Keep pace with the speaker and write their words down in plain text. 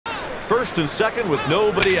First and second with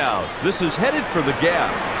nobody out. This is headed for the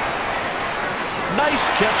gap. Nice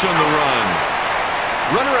catch on the run.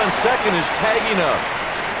 Runner on second is tagging up.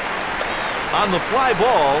 On the fly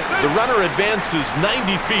ball, the runner advances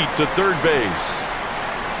 90 feet to third base.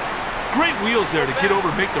 Great wheels there to get over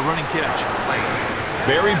and make the running catch.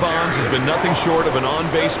 Barry Bonds has been nothing short of an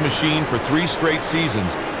on-base machine for 3 straight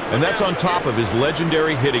seasons, and that's on top of his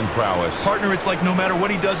legendary hitting prowess. Partner, it's like no matter what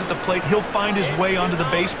he does at the plate, he'll find his way onto the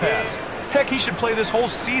base paths. Heck, he should play this whole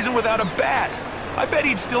season without a bat. I bet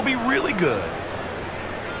he'd still be really good.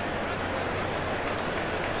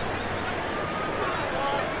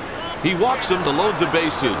 He walks him to load the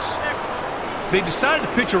bases. They decided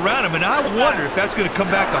to pitch around him, and I wonder if that's going to come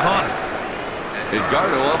back to haunt him.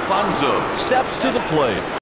 Edgardo Alfonzo steps to the plate.